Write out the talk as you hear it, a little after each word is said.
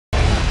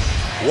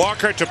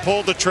Walker to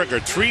pull the trigger.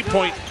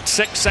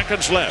 3.6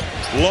 seconds left.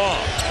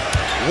 Long.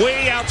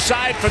 Way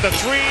outside for the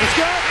three. It's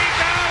good. He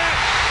got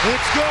it.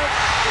 It's good.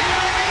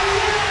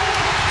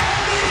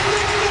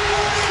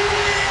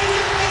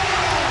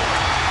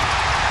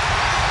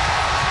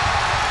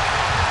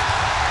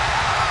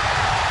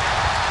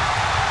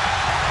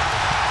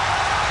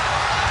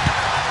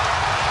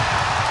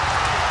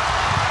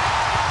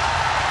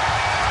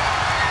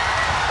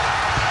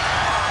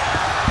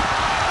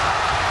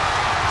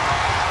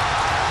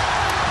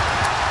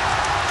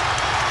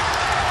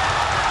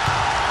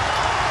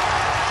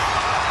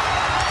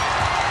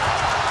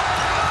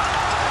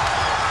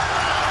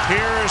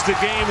 Here's the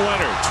game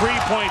winner.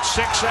 3.6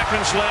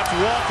 seconds left.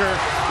 Walker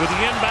with the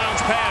inbounds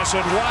pass,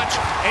 and watch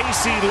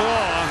A.C.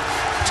 Law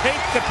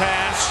take the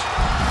pass.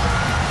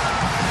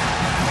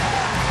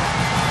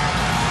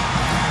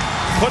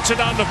 Puts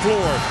it on the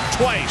floor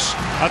twice.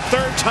 A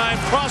third time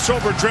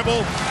crossover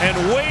dribble and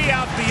way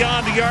out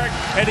beyond the arc,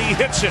 and he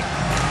hits it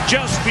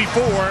just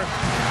before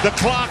the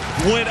clock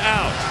went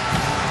out.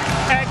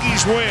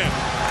 Aggies win.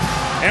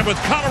 And with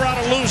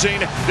Colorado losing,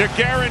 they're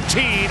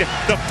guaranteed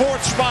the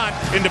 4th spot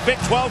in the Big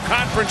 12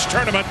 Conference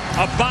Tournament,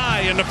 a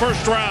bye in the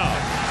first round.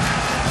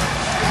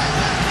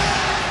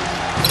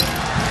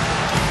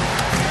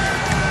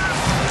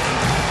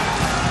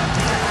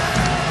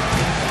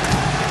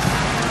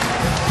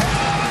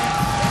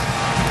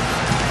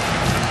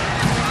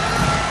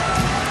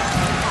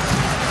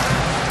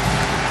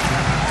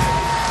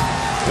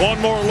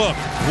 One more look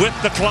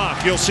with the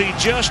clock. You'll see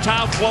just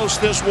how close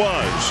this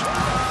was.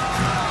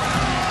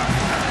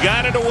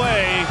 Got it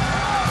away,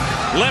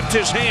 left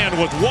his hand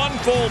with 1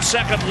 full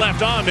second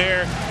left on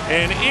there,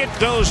 and it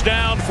goes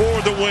down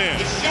for the win.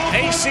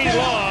 A.C.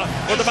 Law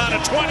with about a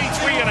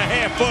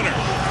 23.5-footer.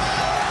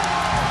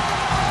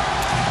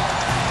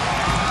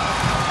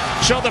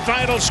 So the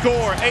final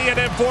score,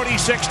 A&M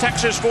 46,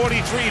 Texas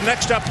 43.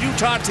 Next up,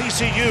 Utah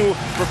TCU.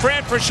 For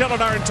Fran Frischel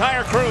and our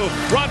entire crew,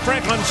 Ron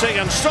Franklin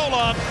saying so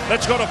long.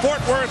 Let's go to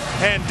Fort Worth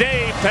and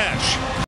Dave Pesch.